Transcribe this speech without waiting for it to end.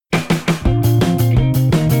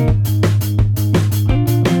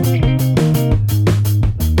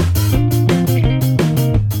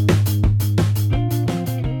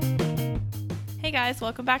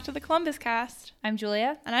welcome back to the Columbus Cast. I'm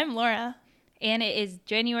Julia. And I'm Laura. And it is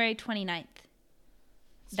January 29th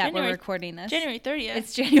we're recording this. January 30th.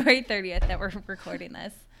 It's January 30th that we're recording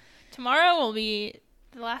this. Tomorrow will be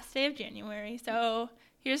the last day of January, so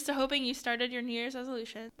here's to hoping you started your New Year's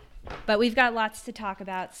resolution. But we've got lots to talk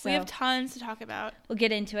about, so we have tons to talk about. We'll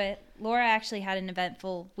get into it. Laura actually had an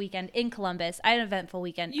eventful weekend in Columbus. I had an eventful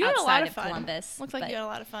weekend You had outside a lot of of fun. Columbus. Looks like you had a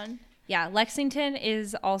lot of fun. Yeah, Lexington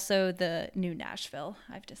is also the new Nashville,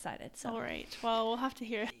 I've decided. So. All right. Well, we'll have to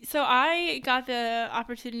hear. So I got the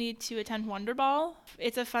opportunity to attend Wonderball.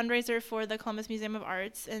 It's a fundraiser for the Columbus Museum of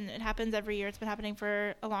Arts, and it happens every year. It's been happening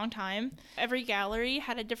for a long time. Every gallery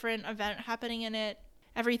had a different event happening in it.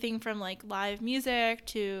 Everything from like live music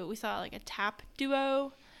to we saw like a tap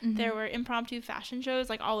duo. Mm-hmm. There were impromptu fashion shows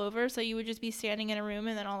like all over. So you would just be standing in a room,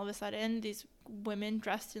 and then all of a sudden these women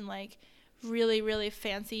dressed in like really, really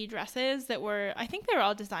fancy dresses that were, I think they were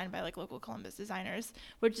all designed by like local Columbus designers,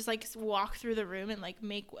 would just like walk through the room and like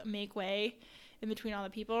make way in between all the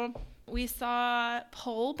people. We saw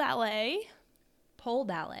pole ballet. Pole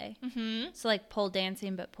ballet. Mm-hmm. So like pole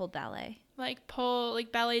dancing, but pole ballet. Like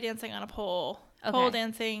ballet dancing on a pole. Okay. Pole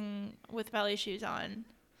dancing with ballet shoes on.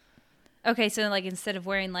 Okay, so like instead of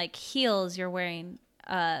wearing like heels, you're wearing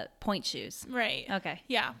point shoes. Right. Okay.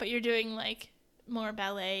 Yeah, but you're doing like more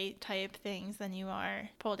ballet type things than you are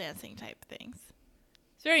pole dancing type things.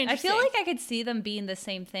 It's very interesting. I feel like I could see them being the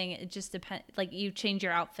same thing. It just depends. Like you change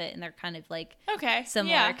your outfit and they're kind of like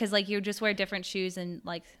similar because like you just wear different shoes and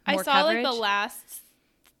like more I saw coverage. Like the last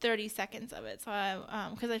 30 seconds of it, so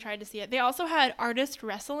because I tried to see it. They also had artist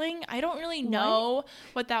wrestling. I don't really know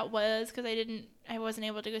what that was because I wasn't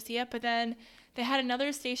able to go see it. But then they had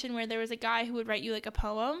another station where there was a guy who would write you like a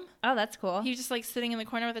poem. Oh, that's cool. He was just like sitting in the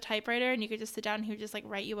corner with a typewriter, and you could just sit down and he would just like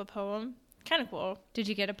write you a poem. Kind of cool. Did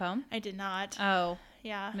you get a poem? I did not. Oh,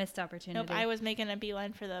 yeah, missed opportunity. Nope, I was making a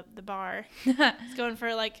beeline for the bar. I was going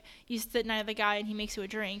for like you sit near the guy and he makes you a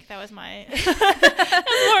drink. That was my that's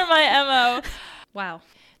more my MO. Wow.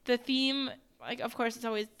 The theme, like of course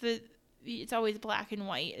it's always black and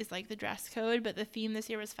white is like the dress code, but the theme this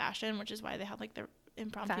year was fashion, which is why they had like the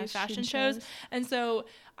impromptu fashion shows. And so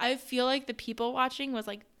I feel like the people watching was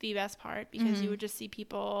like the best part because you would just see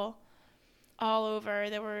people all over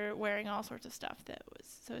that were wearing all sorts of stuff it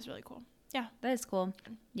was really cool. Yeah. That is cool.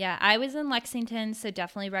 Yeah, I was in Lexington, so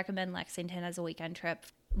definitely recommend Lexington as a weekend trip.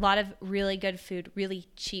 A lot of really good food, really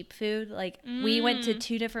cheap food. Like we went to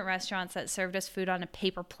 2 different restaurants that served us food on a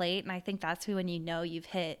paper plate, and I think that's when you know you've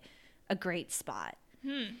hit a great spot.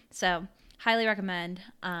 So highly recommend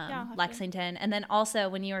Lexington. And then also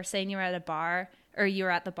when you were saying you were at a bar or you were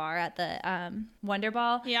at the bar at the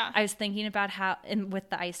Wonderball, I was thinking about how, and with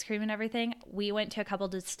the ice cream and everything, we went to a couple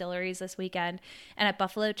distilleries this weekend, and at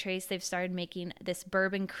Buffalo Trace, they've started making this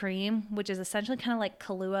bourbon cream, which is essentially kind of like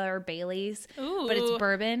Kahlua or Bailey's, but it's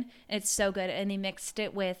bourbon, and it's so good, and they mixed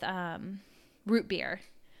it with root beer.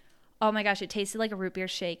 Oh my gosh, it tasted like a root beer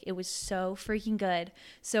shake. It was so freaking good.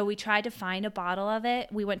 So we tried to find a bottle of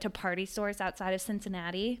it. We went to Party Stores outside of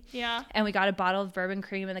Cincinnati. Yeah. And we got a bottle of bourbon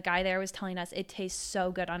cream, and the guy there was telling us it tastes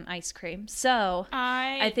so good on ice cream. So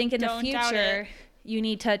I think in the future, you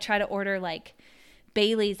need to try to order like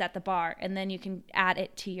Bailey's at the bar, and then you can add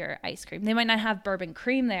it to your ice cream. They might not have bourbon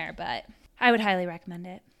cream there, but I would highly recommend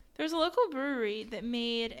it. There's a local brewery that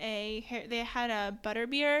made they had a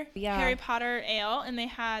butterbeer Harry Potter ale, and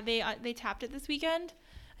they tapped it this weekend.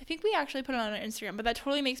 I think we actually put it on our Instagram, but that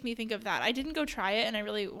totally makes me think of that. I didn't go try it, and I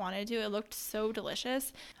really wanted to. It looked so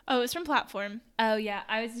delicious. Oh, it's from Platform. Oh, yeah.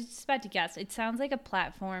 I was just about to guess. It sounds like a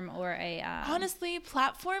Platform or a... Honestly,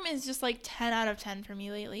 Platform is just like 10 out of 10 for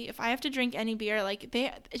me lately. If I have to drink any beer, like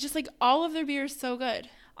it's just like all of their beer is so good.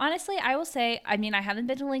 Honestly, I will say, I mean, I haven't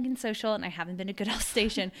been to Lincoln Social and I haven't been to Goodell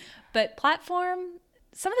Station, but Platform,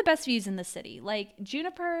 some of the best views in the city. Like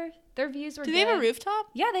Juniper, their views were good. Do they have a rooftop?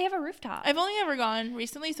 Yeah, they have a rooftop. I've only ever gone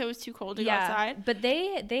recently, so it was too cold to go outside. But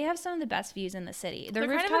they have some of the best views in the city. Their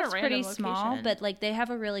rooftop's pretty small, but like they have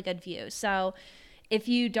a really good view. So if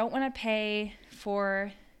you don't want to pay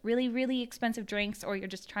for really, really expensive drinks, or you're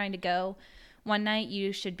just trying to go one night,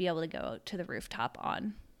 you should be able to go to the rooftop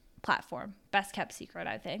on Platform. Best kept secret,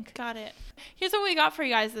 I think. Got it. Here's what we got for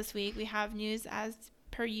you guys this week. We have news as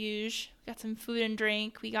per usual. We got some food and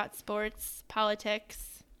drink. We got sports,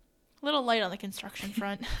 politics. A little light on the construction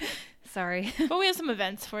front. Sorry. But we have some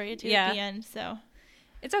events for you too at the end, so.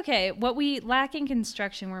 It's okay. What we lack in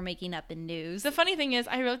construction, we're making up in news. The funny thing is,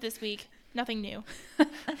 I wrote this week, nothing new.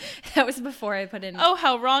 That was before I put in. Oh,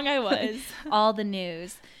 how wrong I was. All the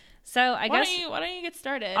news. So I guess why don't you get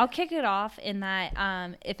started? I'll kick it off in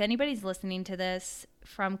that if anybody's listening to this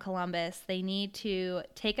from Columbus, they need to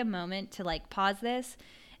take a moment to like pause this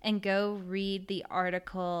and go read the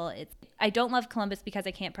article. I don't love Columbus because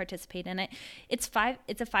I can't participate in it. It's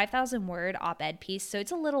a 5,000 word op-ed piece, so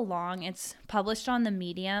it's a little long. It's published on the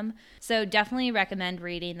Medium, so definitely recommend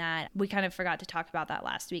reading that. We kind of forgot to talk about that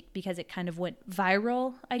last week because it kind of went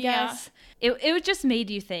viral, I guess. It just made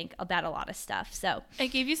you think about a lot of stuff. So it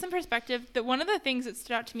gave you some perspective. That one of the things that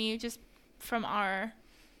stood out to me just from our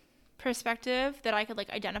perspective that I could like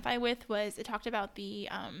identify with was it talked about the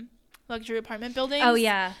luxury apartment buildings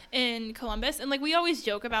in Columbus. And like we always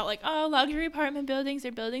joke about like, oh, luxury apartment buildings,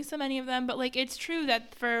 they're building so many of them, but like it's true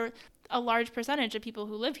that for a large percentage of people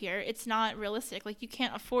who live here, it's not realistic. Like you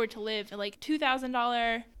can't afford to live in like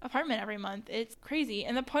 $2,000 apartment every month. It's crazy.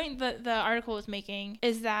 And the point that the article was making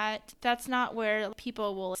is that that's not where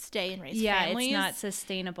people will stay and raise families. It's not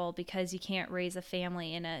sustainable because you can't raise a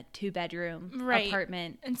family in a 2-bedroom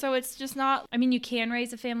apartment. And so it's just not. I mean, you can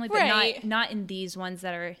raise a family, but not in these ones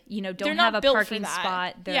that are, don't have a parking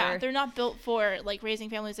spot. They're not built for like raising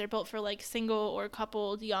families. They're built for like single or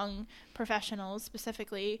coupled young professionals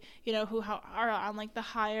specifically, who are on like the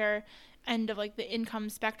higher end of like the income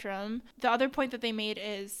spectrum. The other point that they made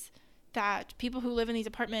is that people who live in these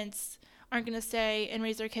apartments aren't going to stay and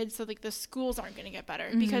raise their kids, so like the schools aren't going to get better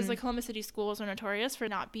because like Columbus City schools are notorious for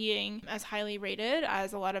not being as highly rated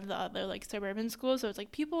as a lot of the other like suburban schools. So it's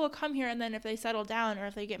like people will come here, and then if they settle down or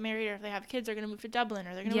if they get married or if they have kids, they're going to move to Dublin,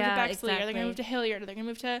 or they're going to move to Bexley, or they're going to move to Hilliard, or they're going to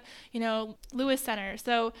move to Lewis Center.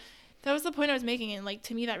 So that was the point I was making, and like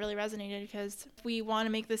to me that really resonated because if we want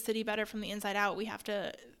to make this city better from the inside out, we have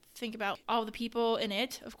to think about all the people in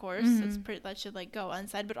it, of course. That should like go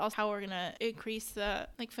unsaid, but also how we're gonna increase the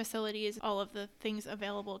like facilities, all of the things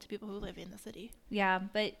available to people who live in the city. Yeah,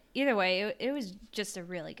 but either way, it was just a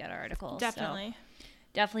really good article. Definitely. So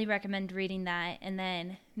definitely recommend reading that. And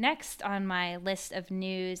then next on my list of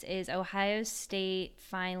news is Ohio State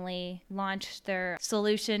finally launched their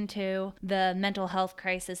solution to the mental health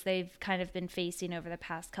crisis they've kind of been facing over the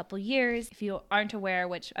past couple years. If you aren't aware,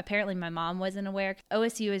 which apparently my mom wasn't aware,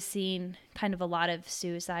 OSU has seen kind of a lot of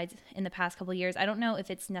suicides in the past couple years. I don't know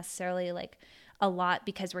if it's necessarily like a lot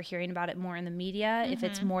because we're hearing about it more in the media, if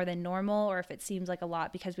it's more than normal, or if it seems like a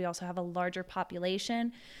lot because we also have a larger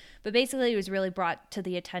population. But basically, it was really brought to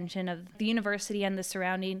the attention of the university and the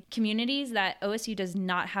surrounding communities that OSU does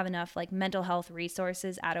not have enough like mental health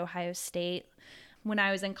resources at Ohio State. When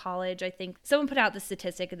I was in college, I think someone put out the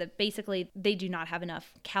statistic that basically they do not have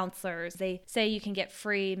enough counselors. They say you can get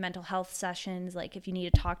free mental health sessions, like if you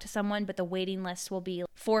need to talk to someone, but the waiting list will be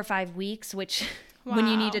 4 or 5 weeks, which when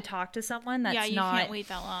you need to talk to someone, that's you can't wait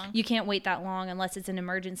that long. You can't wait that long unless it's an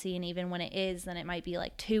emergency, and even when it is, then it might be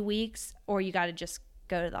like 2 weeks, or you got to just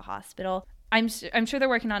go to the hospital. I'm sure they're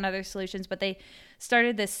working on other solutions, but they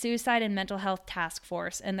started this suicide and mental health task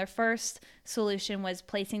force, and their first solution was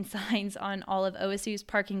placing signs on all of OSU's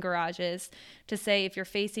parking garages to say if you're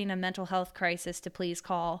facing a mental health crisis to please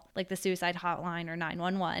call like the suicide hotline or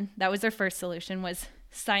 911. That was their first solution, was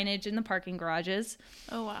signage in the parking garages.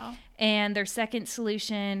 Oh, wow. And their second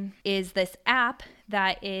solution is this app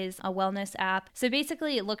that is a wellness app. So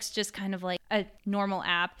basically it looks just kind of like a normal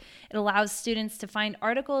app. It allows students to find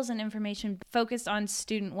articles and information focused on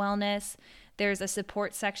student wellness. There's a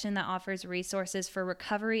support section that offers resources for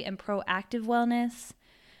recovery and proactive wellness.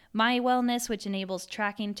 My Wellness, which enables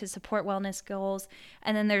tracking to support wellness goals.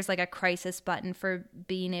 And then there's like a crisis button for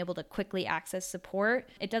being able to quickly access support.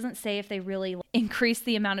 It doesn't say if they really increase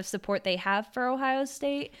the amount of support they have for Ohio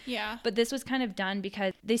State. Yeah. But this was kind of done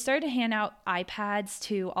because they started to hand out iPads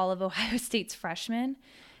to all of Ohio State's freshmen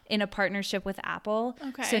in a partnership with Apple.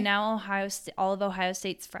 Okay. So now all of Ohio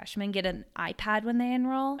State's freshmen get an iPad when they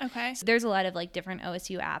enroll. Okay. So there's a lot of like different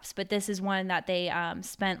OSU apps, but this is one that they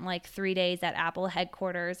spent like 3 days at Apple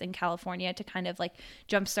headquarters in California to kind of like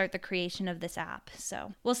jumpstart the creation of this app.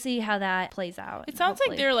 So we'll see how that plays out. It sounds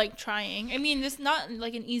like they're like trying. I mean, it's not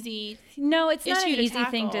like an easy No, it's not an easy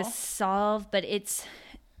thing to tackle. solve, but it's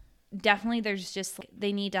definitely there's just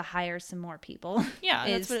they need to hire some more people. Yeah,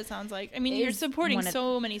 that's what it sounds like. I mean, you're supporting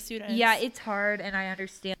so many students. Yeah, it's hard, and I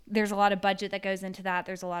understand there's a lot of budget that goes into that.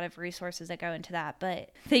 There's a lot of resources that go into that,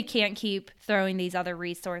 but they can't keep throwing these other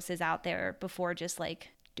resources out there before just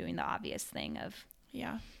like doing the obvious thing of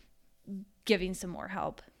giving some more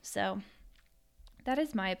help. So that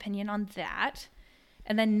is my opinion on that.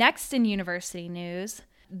 And then next in university news,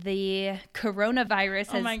 the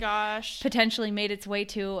coronavirus has potentially made its way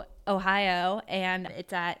to Ohio, and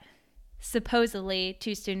it's at supposedly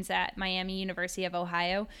 2 students at Miami University of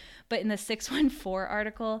Ohio. But in the 614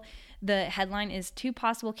 article, the headline is 2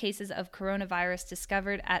 possible cases of coronavirus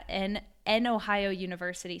discovered at an an Ohio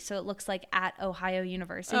University. So it looks like at Ohio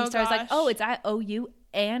University. Oh, so I was like, gosh. oh, it's at OU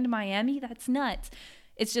and Miami? That's nuts.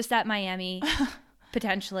 It's just at Miami.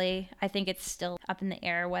 Potentially. I think it's still up in the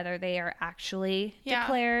air whether they are actually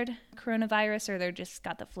declared coronavirus or they're just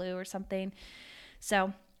got the flu or something.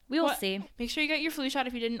 So we will see. Make sure you get your flu shot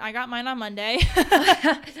if you didn't. I got mine on Monday.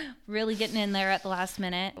 Really getting in there at the last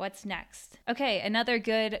minute. What's next? Okay, another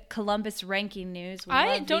good Columbus ranking news.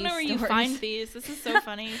 I don't know where you find these. This is so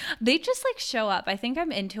funny. They just like show up. I think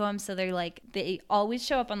I'm into them, so they always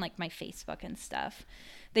show up on like my Facebook and stuff.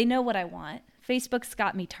 They know what I want. Facebook's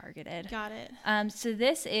got me targeted. Got it. So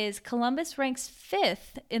this is Columbus ranks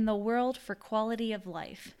 5th in the world for quality of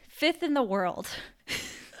life. 5th in the world.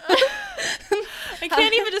 I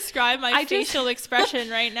can't even describe my facial expression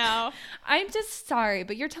right now. I'm just sorry,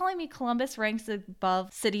 but you're telling me Columbus ranks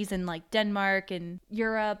above cities in like Denmark and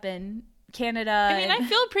Europe and Canada. I mean, I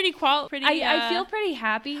feel pretty I feel pretty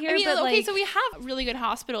happy here. I mean, but okay, like, so we have really good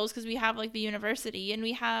hospitals because we have like the university and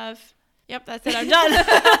we have. Yep, that's it. I'm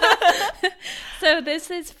done. So this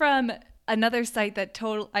is from another site that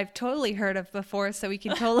I've totally heard of before, so we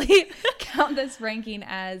can totally count this ranking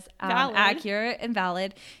as accurate and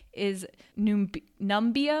valid. Is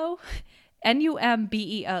Numbeo,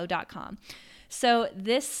 numbeo.com. So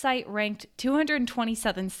this site ranked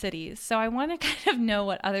 227 cities. So I want to kind of know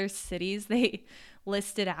what other cities they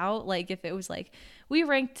listed out. Like if it was like, we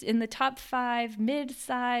ranked in the top 5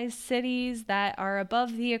 mid-sized cities that are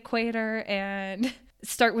above the equator and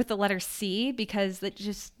start with the letter C, because it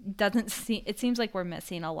just doesn't seem, it seems like we're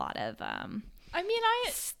missing a lot of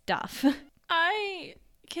stuff. I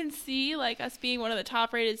can see like us being one of the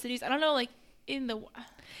top rated cities. I don't know, like in the world.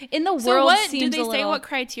 So what seems did they a say? little, What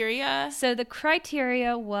criteria? So the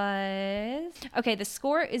criteria was, okay, the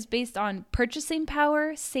score is based on purchasing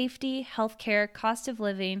power, safety, healthcare, cost of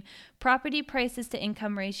living, property prices to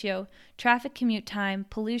income ratio, traffic commute time,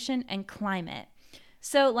 pollution, and climate.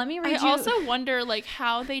 So let me read I also wonder like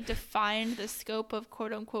how they defined the scope of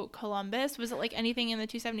quote unquote Columbus. Was it like anything in the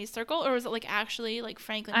 270 circle, or was it like actually like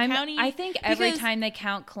Franklin County? I think every time they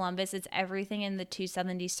count Columbus, it's everything in the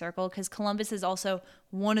 270 circle, because Columbus is also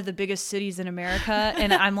one of the biggest cities in America.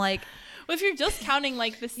 And I'm like, well, if you're just counting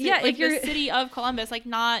like the city, Yeah, like if you're- the city of Columbus, like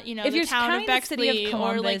not, you know, If the you're town of counting the city of Bexley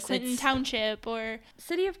or like Columbus, Clinton it's- Township or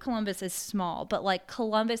city of Columbus is small, but like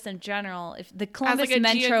Columbus in general, if the Columbus like a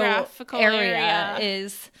metro geographical area area.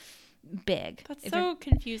 is big. That's If so you're-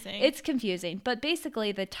 confusing. It's confusing, but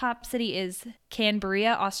basically the top city is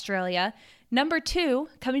Canberra, Australia. Number 2,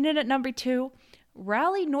 coming in at number 2,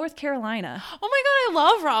 Raleigh, North Carolina. Oh my God, I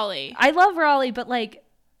love Raleigh. I love Raleigh, but like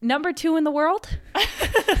number 2 in the world?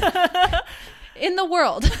 In the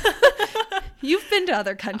world. You've been to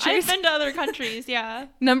other countries. I've been to other countries, yeah.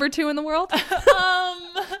 Number 2 in the world?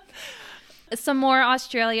 Some more: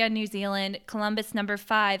 Australia, New Zealand, Columbus, number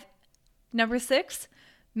 5. Number 6,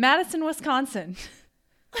 Madison, Wisconsin.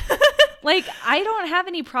 Like, I don't have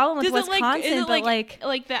any problem with Wisconsin, but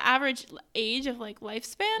like the average age of like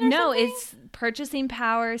lifespan or no, something? it's purchasing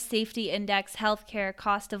power, safety index, healthcare,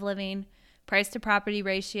 cost of living, price to property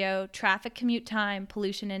ratio, traffic commute time,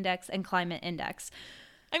 pollution index, and climate index.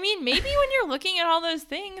 I mean, maybe when you're looking at all those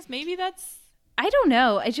things, maybe that's. I don't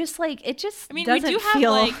know. I just like it. Just I mean, doesn't we do have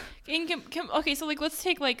feel like okay, so like let's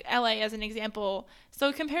take like LA as an example.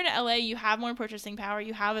 So compared to LA, you have more purchasing power,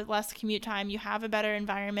 you have less commute time, you have a better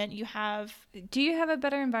environment, you have. Do you have a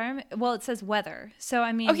better environment? Well, it says weather, so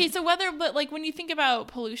I mean. Okay, so weather, but like when you think about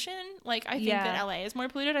pollution, like I think Yeah. that LA is more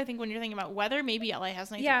polluted. I think when you're thinking about weather, maybe LA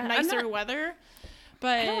has Yeah, nicer weather.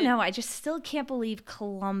 But I don't know. I just still can't believe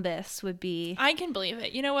Columbus would be. I can believe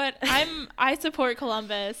it. You know what? I support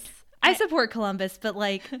Columbus. I support Columbus, but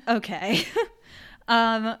like, okay.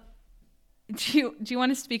 Do you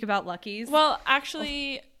want to speak about Lucky's? Well,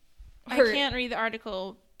 actually, I Or- can't read the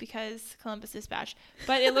article because Columbus Dispatch,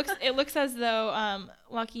 but it looks as though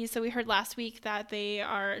Lucky's. So we heard last week that they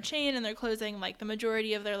are a chain and they're closing like the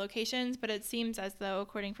majority of their locations, but it seems as though,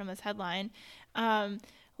 according from this headline,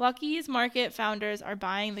 Lucky's Market founders are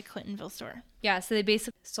buying the Clintonville store. Yeah, so they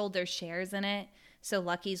basically sold their shares in it. So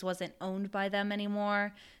Lucky's wasn't owned by them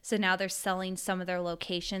anymore. So now they're selling some of their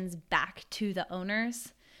locations back to the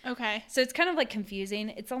owners. Okay. So it's kind of like confusing.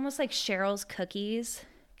 It's almost like Cheryl's Cookies,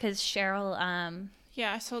 because Cheryl,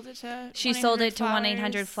 Yeah, I sold it to. she sold it to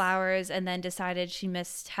 1-800-Flowers and then decided she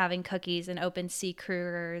missed having cookies and opened C.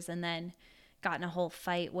 Kruger's, and then got in a whole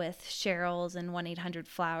fight with Cheryl's and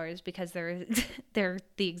 1-800-Flowers because they're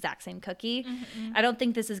the exact same cookie. Mm-hmm. I don't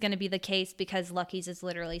think this is going to be the case, because Lucky's is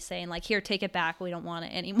literally saying like, here, take it back. We don't want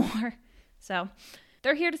it anymore. So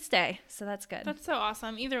they're here to stay. So that's good. That's so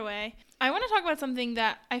awesome. Either way, I want to talk about something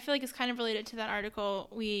that I feel like is kind of related to that article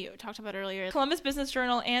we talked about earlier. Columbus Business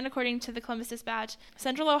Journal and according to the Columbus Dispatch,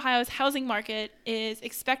 Central Ohio's housing market is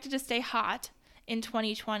expected to stay hot in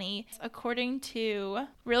 2020. According to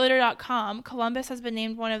Realtor.com, Columbus has been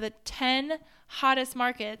named one of the 10 hottest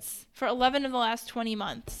markets for 11 of the last 20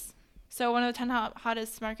 months. So one of the 10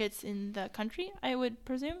 hottest markets in the country, I would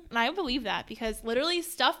presume. And I believe that because literally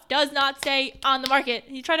stuff does not stay on the market.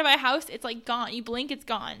 You try to buy a house, it's like gone. You blink, it's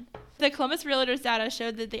gone. The Columbus Realtors data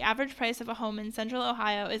showed that the average price of a home in Central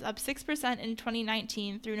Ohio is up 6% in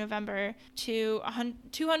 2019 through November to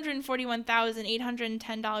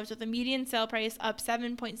 $241,810 with a median sale price up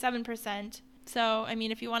 7.7%. So, I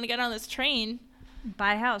mean, if you want to get on this train,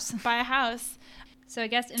 buy a house. Buy a house. So I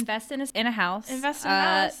guess invest in a house. Invest in a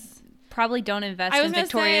house. Probably don't invest in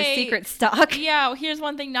Victoria's Secret stock. Yeah, well, here's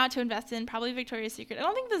one thing not to invest in. Probably Victoria's Secret. I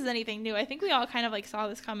don't think this is anything new. I think we all kind of like saw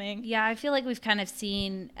this coming. Yeah, I feel like we've kind of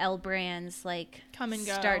seen L brands like come and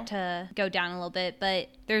go. Start to go down a little bit. But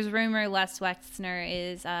there's rumor Les Wexner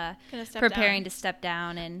is preparing to step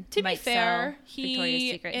down and to might be fair, sell Victoria's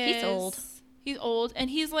Secret. He's old. He's old and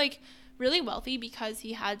he's like really wealthy because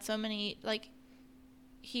he had so many like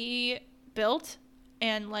he built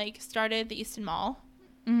and like started the Easton Mall.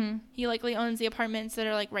 Mm-hmm. He likely owns the apartments that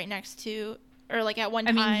are like right next to, or like at one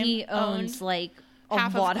time. I mean, he owns like a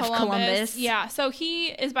lot of Columbus. Yeah, so he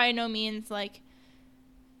is by no means like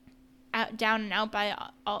down and out by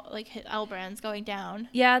all like L brands going down.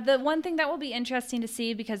 Yeah, the one thing that will be interesting to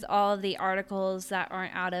see because all of the articles that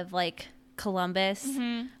aren't out of like Columbus,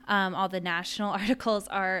 all the national articles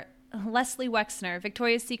are Leslie Wexner,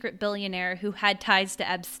 Victoria's Secret billionaire who had ties to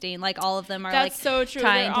Epstein. Like all of them are That's so true.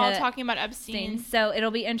 They're all talking about Epstein. So it'll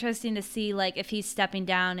be interesting to see like if he's stepping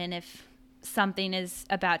down and if something is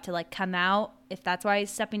about to like come out, if that's why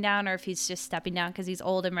he's stepping down or if he's just stepping down because he's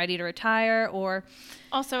old and ready to retire or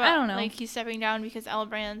also I don't know. Like he's stepping down because L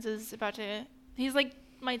Brands is about to he's like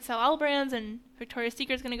might sell L Brands and Victoria's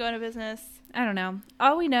Secret's going to go into business. I don't know.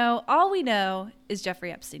 All we know is Jeffrey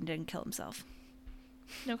Epstein didn't kill himself.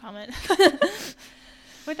 No comment.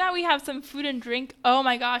 With that, we have some food and drink. Oh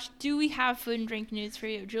my gosh, do we have food and drink news for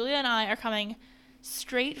you? Julia and I are coming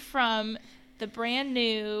straight from the brand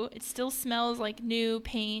new. It still smells like new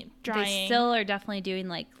paint drying. They still are definitely doing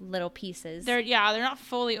like little pieces. They're not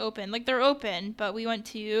fully open. Like they're open, but we went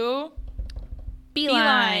to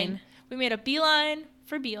Beeline. We made a beeline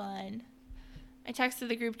for Beeline. I texted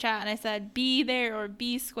the group chat and I said, be there or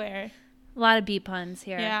be square. A lot of bee puns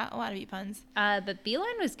here. Yeah, a lot of bee puns. But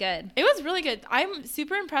Beeline was good. It was really good. I'm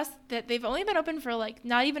super impressed that they've only been open for like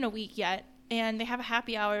not even a week yet. And they have a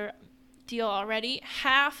happy hour deal already.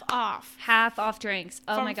 Half off. Half off drinks.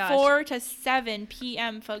 Oh my gosh. From 4 to 7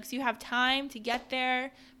 p.m., folks. You have time to get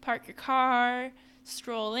there, park your car,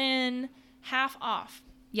 stroll in. Half off.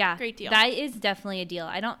 Yeah. Great deal. That is definitely a deal.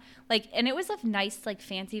 I don't like, and it was a nice, like,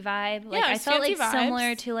 fancy vibe. Like, yeah, I felt like vibes.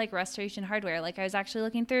 similar to like Restoration Hardware. Like, I was actually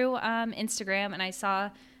looking through Instagram and I saw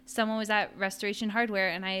someone was at Restoration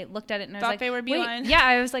Hardware and I looked at it and I was Thought like, they were Beeline. Wait. Yeah,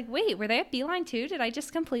 I was like, wait, were they at Beeline too? Did I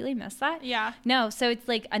just completely miss that? Yeah. No, so it's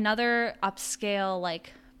like another upscale,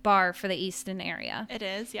 like, bar for the Easton area. It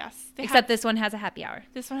is, yes. Except this one has a happy hour.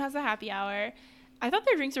 This one has a happy hour. I thought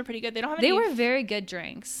their drinks were pretty good. They were very good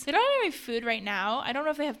drinks. They don't have any food right now. I don't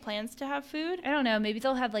know if they have plans to have food. I don't know. Maybe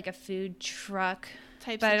they'll have like a food truck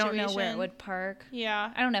type but situation. I don't know where it would park.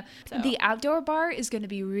 Yeah. I don't know. So. The outdoor bar is going to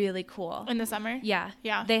be really cool. In the summer? Yeah.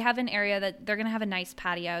 Yeah. They have an area that they're going to have a nice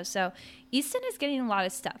patio. So Easton is getting a lot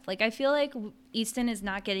of stuff. Like, I feel like Easton is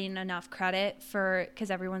not getting enough credit for, because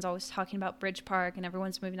everyone's always talking about Bridge Park and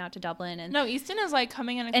everyone's moving out to Dublin. And no, Easton is like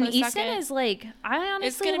coming in a and close Easton second. is like, I honestly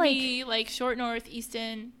it's going to be like Short North,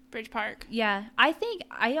 Easton, Bridge Park. Yeah. I think,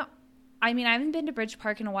 I mean, I haven't been to Bridge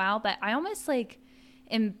Park in a while, but I almost like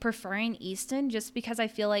am preferring Easton just because I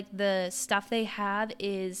feel like the stuff they have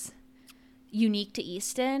is unique to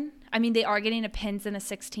Easton. I mean, they are getting a pins and a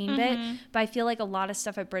 16-bit, but I feel like a lot of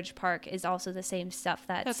stuff at Bridge Park is also the same stuff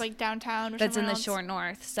that's like downtown or that's in the else. Short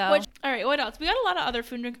North. So all right, what else? We got a lot of other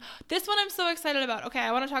food and drink. This one I'm so excited about. Okay,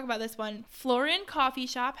 I want to talk about this one. Florian Coffee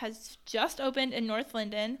Shop has just opened in North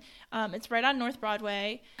Linden. It's right on North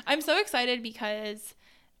Broadway. I'm so excited because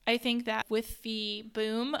I think that with the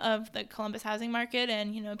boom of the Columbus housing market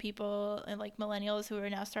and, you know, people and like millennials who are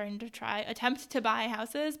now starting to attempt to buy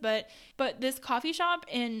houses, but this coffee shop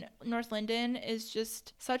in North Linden is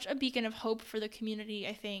just such a beacon of hope for the community,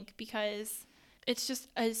 I think, because it's just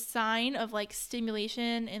a sign of like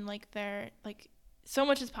stimulation and like their like so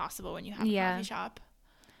much is possible when you have a coffee shop.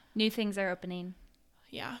 New things are opening.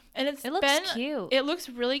 Yeah. And It looks cute. It looks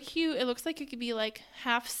really cute. It looks like it could be like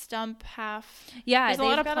half stump, half. Yeah, There's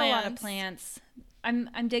they've got a lot of plants.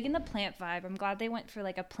 I'm digging the plant vibe. I'm glad they went for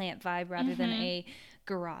like a plant vibe rather than a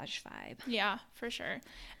garage vibe. Yeah, for sure.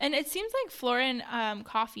 And it seems like Florin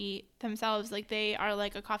Coffee themselves, like they are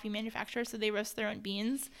like a coffee manufacturer, so they roast their own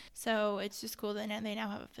beans. So it's just cool that they now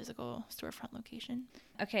have a physical storefront location.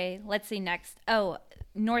 Okay, let's see next. Oh,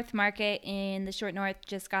 North Market in the Short North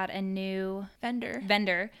just got a new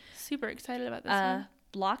vendor. Super excited about this one.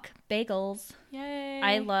 Block Bagels. Yay.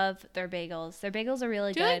 I love their bagels. Their bagels are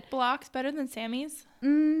really good. Do you like Block's better than Sammy's?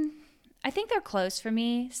 I think they're close for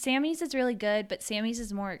me. Sammy's is really good, but Sammy's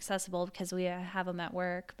is more accessible because we have them at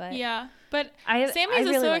work. But yeah, but Sammy's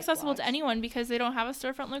is so accessible to anyone because they don't have a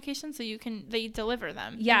storefront location, so they deliver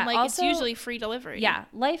them. Yeah, and like also, it's usually free delivery. Yeah,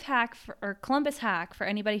 life hack or Columbus hack for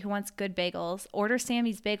anybody who wants good bagels. Order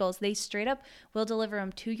Sammy's bagels. They straight up will deliver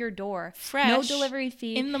them to your door, fresh, no delivery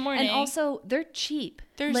fee in the morning, and also they're cheap.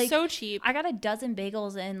 They're like, so cheap. I got a dozen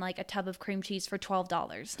bagels and like a tub of cream cheese for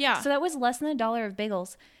 $12. Yeah, so that was less than $1 of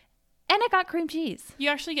bagels. And I got cream cheese. You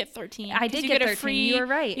actually get 13. I did get 13. You were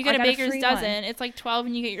right. You get a baker's dozen. It's like 12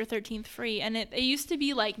 and you get your 13th free. And it used to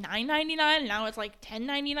be like $9.99 and now it's like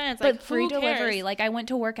 $10.99. It's like free delivery. Cares? Like I went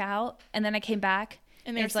to work out and then I came back.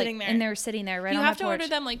 And they were sitting there. And they were sitting there right on my porch. You have to order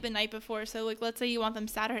them like the night before. So like let's say you want them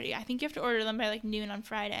Saturday. I think you have to order them by like noon on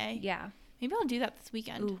Friday. Yeah. Maybe I'll do that this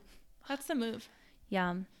weekend. Ooh. That's the move.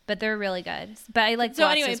 Yum. But they're really good. But I like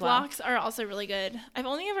Blocks as well. Blocks are also really good. I've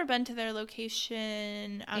only ever been to their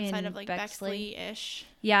location outside of like Bexley-ish.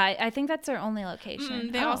 Yeah, I think that's their only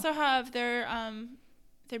location. They also have their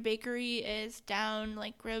bakery is down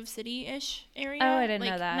like Grove City-ish area. Oh, I didn't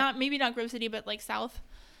know that. Maybe not Grove City, but like south.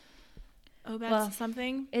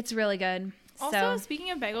 Something. It's really good. Also,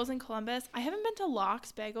 speaking of bagels in Columbus, I haven't been to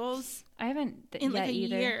Locke's Bagels. I haven't in like a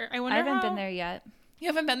year. I haven't been there yet. You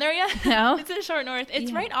haven't been there yet? No. It's in Short North.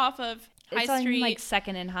 It's right off of High Street. It's like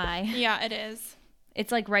Second and High. Yeah, it is.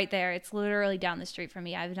 It's like right there. It's literally down the street from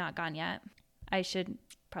me. I've not gone yet. I should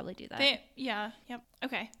probably do that. Yep.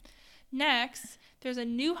 Okay. Next, there's a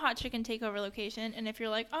new Hot Chicken Takeover location. And if you're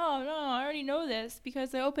like, oh, no, I already know this because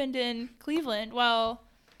they opened in Cleveland. Well,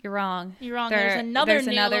 you're wrong. There's another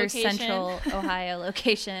location. Central Ohio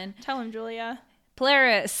location. Tell him, Julia.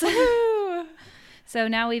 Polaris. So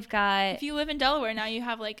now we've got... If you live in Delaware, now you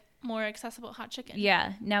have, like, more accessible hot chicken.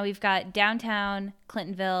 Yeah. Now we've got downtown,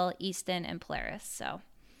 Clintonville, Easton, and Polaris. So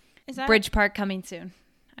is that... Bridge Park coming soon,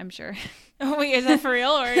 I'm sure. Oh, wait, is that for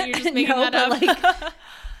real? Or you're just making that up? Like,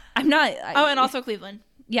 I'm not... and also Cleveland.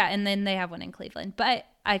 Yeah, and then they have one in Cleveland. But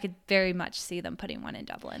I could very much see them putting one in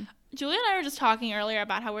Dublin. Julia and I were just talking earlier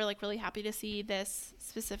about how we're like really happy to see this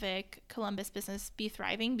specific Columbus business be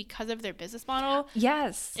thriving because of their business model.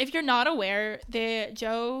 Yes. If you're not aware,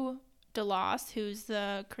 Joe DeLoss, who's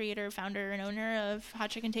the creator, founder, and owner of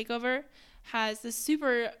Hot Chicken Takeover, has this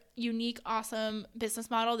super unique, awesome business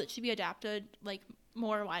model that should be adapted like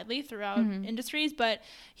more widely throughout industries. But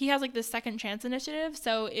he has like this second chance initiative.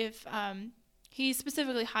 So if he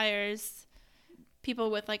specifically hires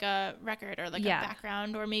people with like a record or like a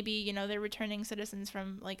background, or maybe they're returning citizens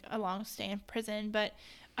from like a long stay in prison, but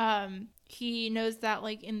he knows that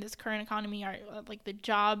like in this current economy, like the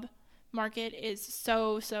job market is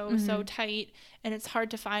so tight, and it's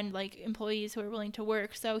hard to find like employees who are willing to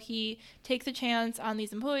work. So he takes a chance on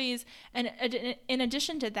these employees, and in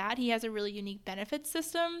addition to that, he has a really unique benefits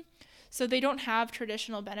system. So they don't have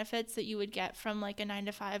traditional benefits that you would get from like a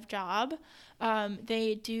 9-to-5 job.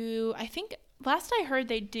 They do, I think last I heard,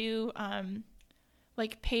 they do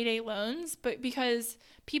like payday loans, but because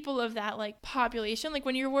people of that like population, like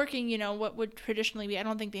when you're working, what would traditionally be, I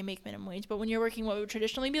don't think they make minimum wage, but when you're working what would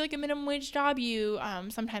traditionally be like a minimum wage job, you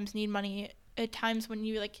sometimes need money at times when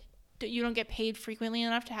you don't get paid frequently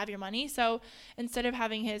enough to have your money. So instead of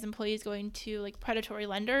having his employees going to like predatory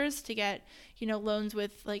lenders to get, loans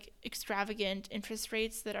with like extravagant interest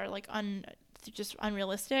rates that are like just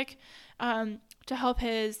unrealistic, to help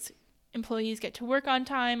his employees get to work on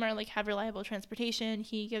time or like have reliable transportation,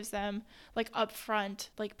 he gives them like upfront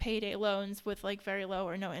like payday loans with like very low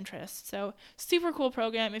or no interest. So super cool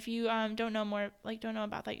program. If you don't know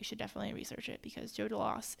about that, you should definitely research it because Joe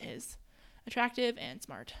DeLoss is attractive and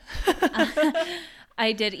smart.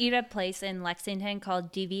 I did eat at a place in Lexington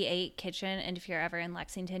called DV8 Kitchen, and if you're ever in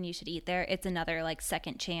Lexington, you should eat there. It's another like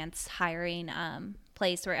second chance hiring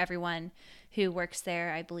place where everyone who works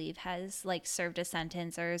there, I believe, has like served a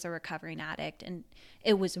sentence or is a recovering addict, and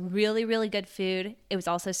it was really, really good food. It was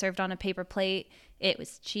also served on a paper plate. It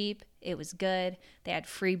was cheap. It was good. They had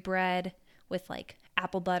free bread with like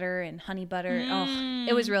apple butter and honey butter. Oh,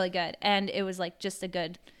 it was really good, and it was like just a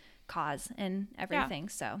good cause and everything.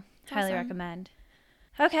 So It's highly awesome. recommend.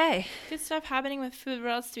 Okay. Good stuff happening with food.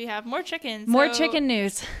 What else do we have? More chicken. More So chicken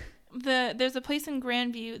news. There's a place in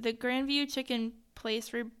Grandview. The Grandview Chicken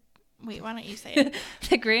Place. Wait, why don't you say it?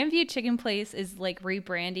 The Grandview Chicken Place is like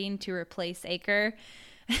rebranding to replace Acre.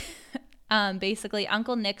 Basically,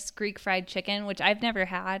 Uncle Nick's Greek fried chicken, which I've never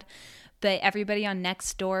had, but everybody on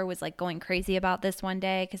Nextdoor was like going crazy about this one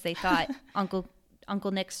day because they thought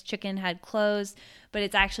Uncle Nick's chicken had closed, but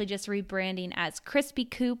it's actually just rebranding as Crispy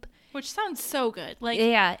Coop. Which sounds so good. Like,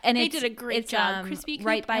 Yeah, and they did a great job. Crispy Coop,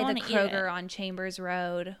 right I by the wanna eat Kroger it. on Chambers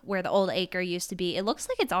Road, where the old Acre used to be. It looks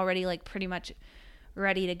like it's already like pretty much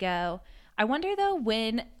ready to go. I wonder though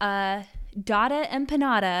when Dada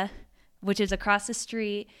Empanada, which is across the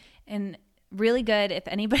street and really good. If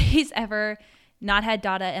anybody's ever not had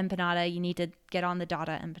Dada Empanada, you need to get on the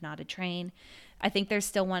Dada Empanada train. I think there's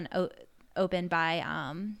still one open by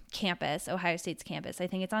campus, Ohio State's campus. I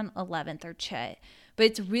think it's on 11th or Chet. But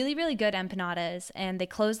it's really, really good empanadas, and they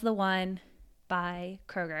closed the one by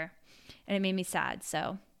Kroger, and it made me sad.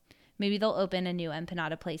 So maybe they'll open a new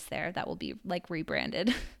empanada place there that will be like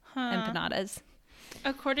rebranded empanadas.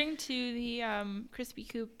 According to the Crispy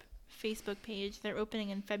Coop Facebook page, they're opening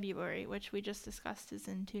in February, which we just discussed is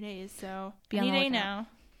in 2 days. So Be on any the day lookout. now.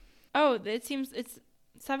 Oh, it seems it's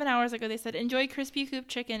 7 hours ago. They said enjoy Crispy Coop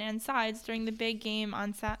chicken and sides during the big game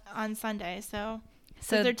on Sunday. So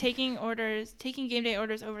they're taking game day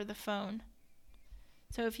orders over the phone.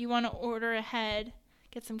 So if you want to order ahead,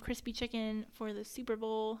 get some crispy chicken for the Super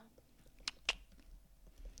Bowl,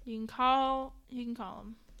 you can call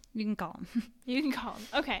them. You can call them. You can call them.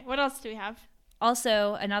 Okay, what else do we have?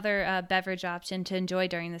 Also, another beverage option to enjoy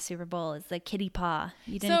during the Super Bowl is the Kitty Paw.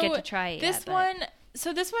 You didn't get to try it this yet. one,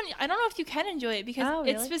 I don't know if you can enjoy it because Oh,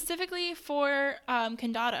 it's really? specifically for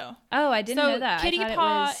Condado. Oh, I didn't know that. Kitty I thought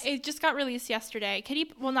Paw, it was... it just got released yesterday.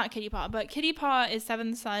 Not Kitty Paw, but Kitty Paw is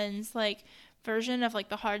Seventh Son's like version of like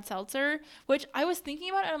the hard seltzer, which I was thinking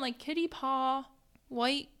about, and I'm like, Kitty Paw,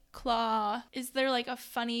 White Claw. Is there like a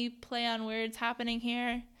funny play on words happening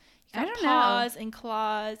here? You got I don't know. paws and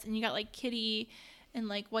claws, and you got like kitty and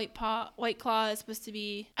like White Claw is supposed to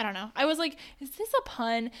be, I don't know. I was like, is this a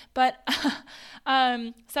pun? But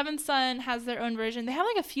Seventh Son has their own version. They have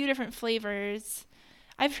like a few different flavors.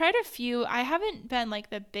 I've tried a few. I haven't been like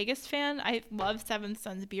the biggest fan. I love Seventh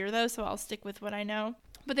Son's beer though, so I'll stick with what I know.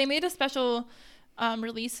 But they made a special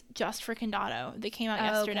release just for Condado. They came out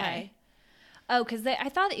yesterday. Okay. Oh, because I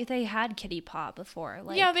thought that they had Kitty Paw before.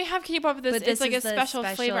 Like, Yeah, they have Kitty Paw, but But it's like a this is the special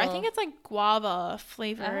flavor. I think special- it's like guava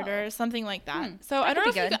flavored Oh. or something like that. So that I don't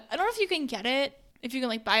know could be I don't know if you can get it. If you can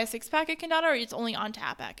like buy a 6-pack at Condado, or it's only on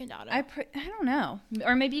tap at Condado. I don't know.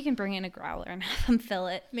 Or maybe you can bring in a growler and have them fill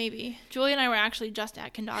it. Maybe. Julie and I were actually just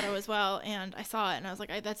at Condado as well, and I saw it, and I was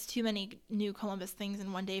like, that's too many new Columbus things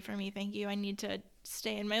in one day for me. Thank you. I need to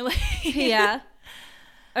stay in my lane. Yeah.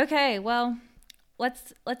 Okay, well,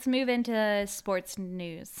 let's move into sports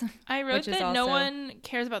news. I wrote Which is that no also- one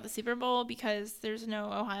cares about the Super Bowl because there's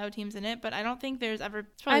no Ohio teams in it, but I don't think there's ever.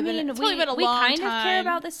 It's I probably mean, it's probably been a we long kind time. of care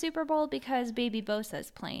about the Super Bowl because Baby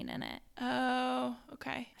Bosa's playing in it. Oh,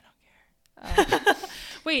 okay. I don't care.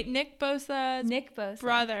 Wait, Nick Bosa's Nick Bosa.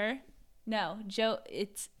 brother. No,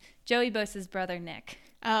 it's Joey Bosa's brother, Nick.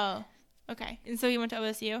 Oh, okay. And so he went to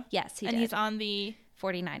OSU? Yes, he and did. he's on the.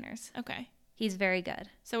 49ers. Okay. He's very good.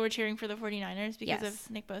 So we're cheering for the 49ers because Yes.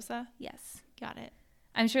 of Nick Bosa? Yes. Got it.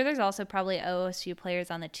 I'm sure there's also probably OSU players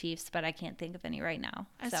on the Chiefs, but I can't think of any right now.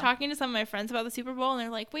 I was So. talking to some of my friends about the Super Bowl, and they're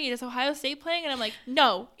like, wait, is Ohio State playing? And I'm like,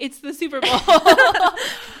 no, it's the Super Bowl.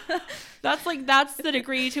 That's the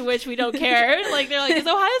degree to which we don't care. Like, they're like, is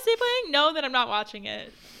Ohio State playing? No, then I'm not watching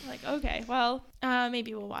it. I'm like, okay, well,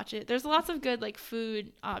 maybe we'll watch it. There's lots of good, like,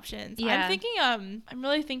 food options. Yeah. I'm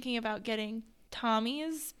really thinking about getting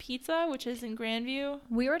Tommy's Pizza, which is in Grandview.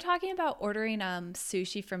 We were talking about ordering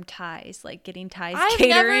sushi from Thai's, like getting Thai's I've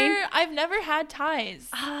catering. never had Thai's.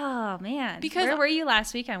 Oh man! Because- where were you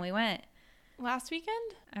last weekend? We went. Last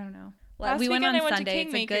weekend? I don't know. Last we went weekend on I went to Sunday.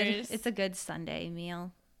 Kingmakers. It's a good Sunday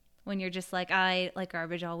meal. When you're just like, I like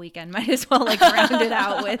garbage all weekend, might as well like round it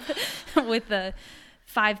out with the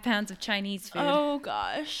 5 pounds of Chinese food. Oh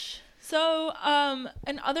gosh. So,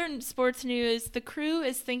 in other sports news, the Crew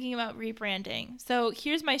is thinking about rebranding. So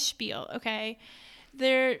here's my spiel, okay?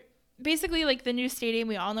 They're basically like the new stadium.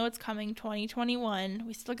 We all know it's coming 2021.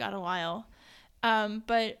 We still got a while. And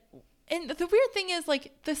the weird thing is,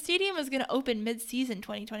 like, the stadium is going to open mid-season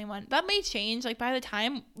 2021. That may change. Like, by the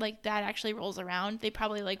time, like, that actually rolls around, they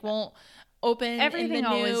probably, like, won't open Everything in the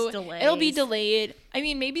always new. delays. It'll be delayed. I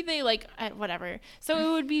mean, maybe they, like, whatever. So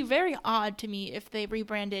it would be very odd to me if they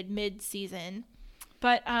rebranded mid-season.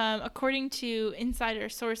 But according to insider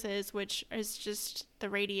sources, which is just the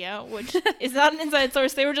radio, which is not an inside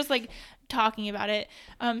source, they were just like talking about it.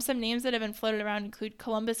 Some names that have been floated around include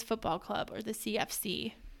Columbus Football Club or the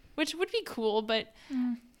CFC, which would be cool, but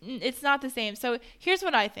it's not the same. So here's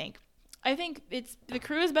what I think. I think the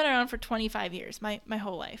crew has been around for 25 years, my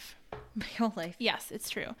whole life. My whole life. Yes, it's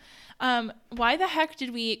true. Why the heck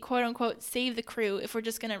did we, quote unquote, save the crew if we're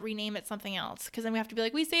just going to rename it something else? Because then we have to be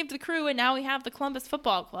like, we saved the crew and now we have the Columbus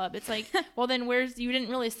Football Club. It's like, well, then you didn't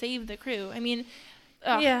really save the crew. I mean,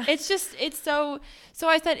 yeah. It's so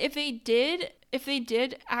I said if they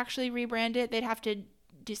did actually rebrand it, they'd have to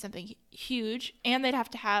do something huge, and they'd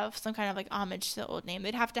have to have some kind of like homage to the old name.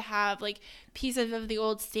 They'd have to have like pieces of the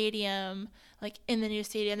old stadium like in the new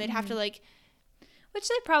stadium. They'd have to like, which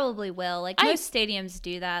they probably will. Like most stadiums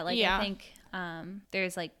do that. Like yeah. I think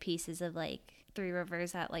there's like pieces of like Three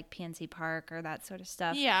Rivers at like PNC Park or that sort of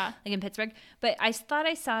stuff. Yeah, like in Pittsburgh. But I thought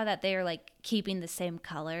I saw that they are like keeping the same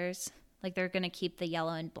colors. Like they're gonna keep the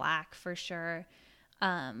yellow and black for sure.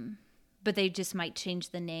 But they just might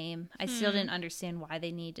change the name. I still didn't understand why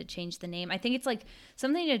they need to change the name. I think it's like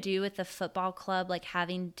something to do with the football club, like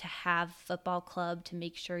having to have football club to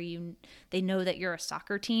make sure they know that you're a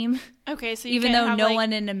soccer team. Okay, so even though no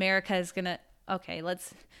one in America is gonna. Okay,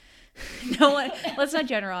 let's not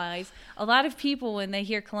generalize. A lot of people when they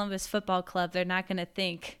hear Columbus Football Club, they're not gonna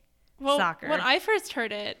think soccer. When I first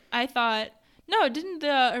heard it, I thought, no, didn't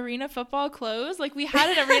the arena football close? Like we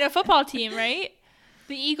had an arena football team, right?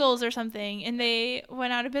 The Eagles or something, and they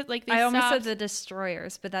went out a bit. Like I almost said the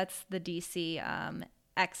Destroyers, but that's the DC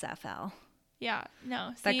XFL. Yeah,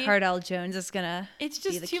 no. That Cardell Jones is gonna. It's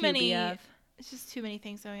just too many. It's just too many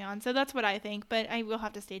things going on. So that's what I think. But I will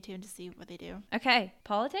have to stay tuned to see what they do. Okay,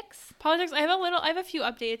 politics. I have a few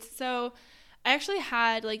updates. So I actually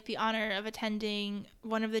had like the honor of attending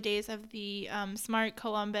one of the days of the Smart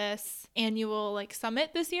Columbus annual like summit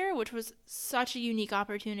this year, which was such a unique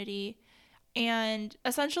opportunity. And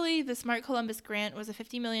essentially, the Smart Columbus grant was a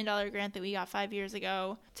 $50 million grant that we got 5 years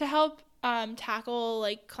ago to help tackle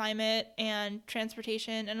like climate and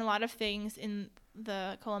transportation and a lot of things in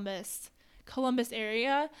the Columbus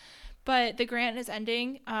area. But the grant is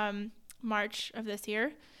ending March of this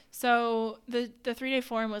year. So the 3-day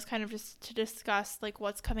forum was kind of just to discuss like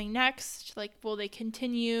what's coming next. Like, will they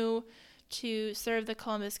continue to serve the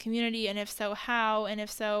Columbus community, and if so, how? And if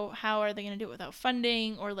so, how are they going to do it without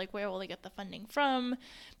funding, or like where will they get the funding from?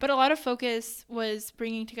 But a lot of focus was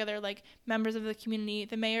bringing together like members of the community.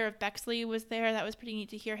 The mayor of Bexley was there. That was pretty neat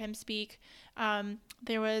to hear him speak.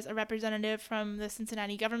 There was a representative from the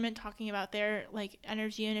Cincinnati government talking about their like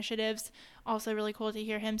energy initiatives. Also really cool to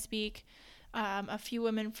hear him speak. A few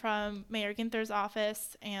women from Mayor Ginther's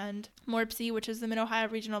office and MORPC, which is the Mid-Ohio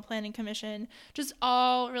Regional Planning Commission, just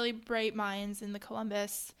all really bright minds in the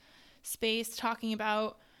Columbus space talking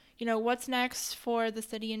about, you know, what's next for the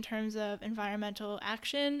city in terms of environmental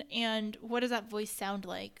action and what does that voice sound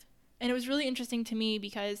like. And it was really interesting to me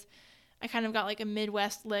because I kind of got like a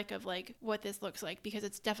Midwest lick of like what this looks like, because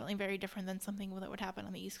it's definitely very different than something that would happen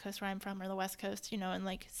on the East Coast where I'm from, or the West Coast, you know, in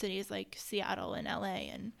like cities like Seattle and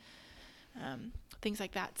LA and things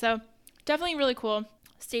like that. So definitely really cool.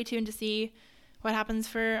 Stay tuned to see what happens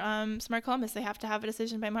for Smart Columbus. They have to have a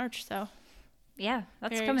decision by March. So yeah,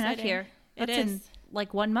 that's very coming exciting. Up here. That's in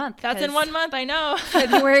like 1 month. That's in 1 month. I know.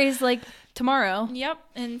 February is like tomorrow. Yep.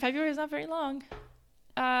 And February is not very long.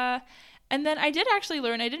 And then I did actually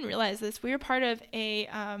learn, I didn't realize this, we were part of the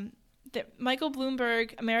Michael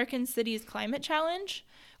Bloomberg American Cities Climate Challenge,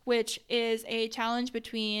 which is a challenge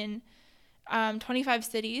between 25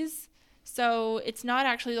 cities. So it's not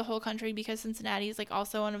actually the whole country, because Cincinnati is like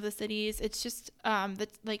also one of the cities. It's just the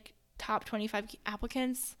like top 25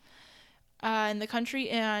 applicants in the country,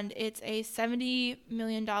 and it's a $70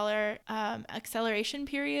 million acceleration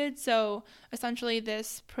period. So essentially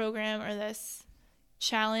this program or this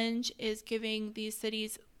challenge is giving these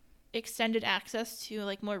cities extended access to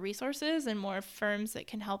like more resources and more firms that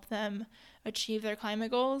can help them achieve their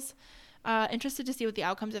climate goals. Interested to see what the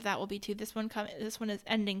outcomes of that will be too. This one is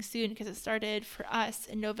ending soon because it started for us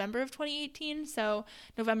in November of 2018. So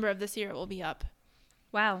November of this year it will be up.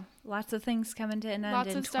 Wow, lots of things coming to an end.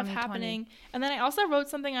 Lots of stuff happening. And then I also wrote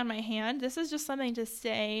something on my hand. This is just something to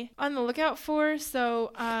stay on the lookout for.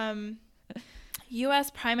 So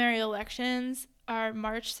U.S. primary elections are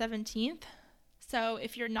March 17th. So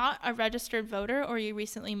if you're not a registered voter, or you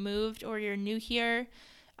recently moved, or you're new here,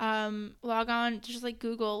 log on, just like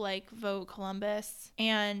Google like Vote Columbus,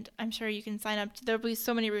 and I'm sure you can sign up. There'll be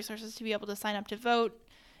so many resources to be able to sign up to vote.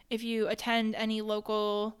 If you attend any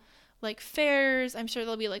local like fairs. I'm sure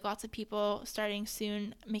there'll be like lots of people starting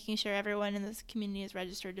soon, making sure everyone in this community is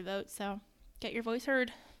registered to vote. So get your voice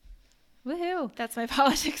heard. Woohoo. That's my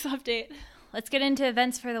politics update. Let's get into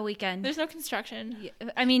events for the weekend. There's no construction. Yeah,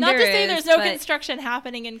 I mean, not to say there's no but construction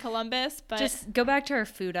happening in Columbus, but just go back to our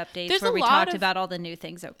food updates there's where a we lot talked of- about all the new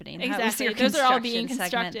things opening. How was exactly. your Those are all being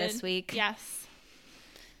construction segment constructed this week? Yes.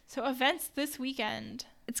 So events this weekend.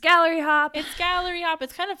 It's Gallery Hop. It's Gallery Hop.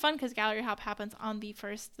 It's kind of fun because Gallery Hop happens on the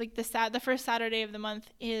first, like the first Saturday of the month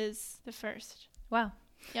is the first. Wow.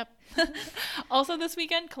 Yep. Also this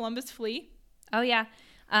weekend, Columbus Flea. Oh, yeah.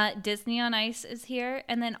 Disney on Ice is here.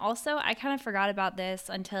 And then also, I kind of forgot about this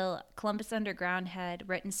until Columbus Underground had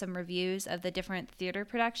written some reviews of the different theater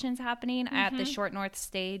productions happening at the Short North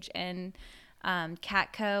Stage and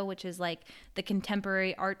CATCO, which is like the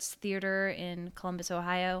Contemporary Arts Theater in Columbus,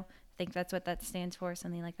 Ohio. I think that's what that stands for,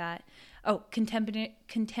 something like that. Oh,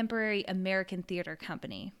 Contemporary American Theater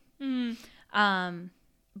Company.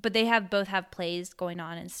 But they both have plays going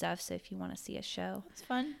on and stuff. So if you want to see a show, It's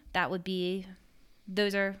fun. that would be.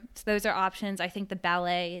 Those are options. I think the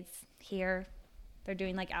ballet is here. They're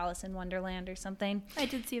doing like Alice in Wonderland or something. I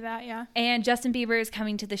did see that, yeah. And Justin Bieber is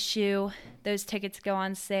coming to the Shoe. Those tickets go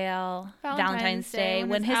on sale Valentine's Day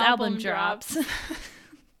when his album drops.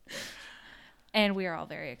 And we are all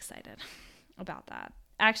very excited about that.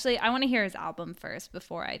 Actually, I want to hear his album first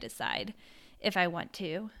before I decide if I want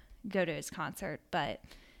to go to his concert. But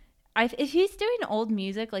if he's doing old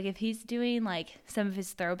music, like if he's doing like some of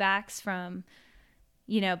his throwbacks from,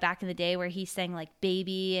 back in the day where he sang like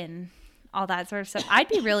Baby and all that sort of stuff, I'd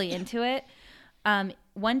be really into it.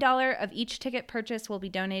 $1 of each ticket purchase will be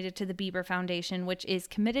donated to the Bieber Foundation, which is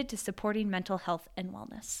committed to supporting mental health and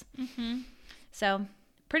wellness. So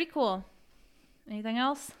pretty cool. Anything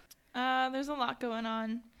else? There's a lot going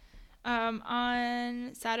on. On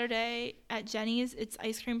Saturday at Jenny's, it's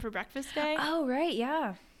ice cream for breakfast day. Oh, right.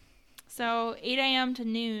 Yeah. So 8 a.m. to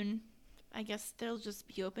noon, I guess they'll just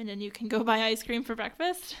be open and you can go buy ice cream for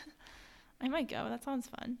breakfast. I might go. That sounds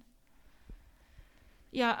fun.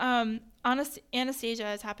 Yeah,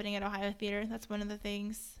 Anastasia is happening at Ohio Theater. That's one of the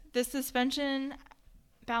things. The suspension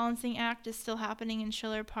balancing act is still happening in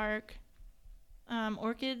Schiller Park.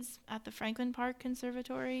 Orchids at the Franklin Park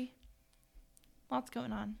Conservatory. Lots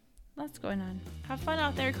going on. Lots going on. Have fun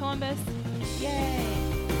out there, Columbus.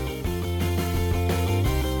 Yay.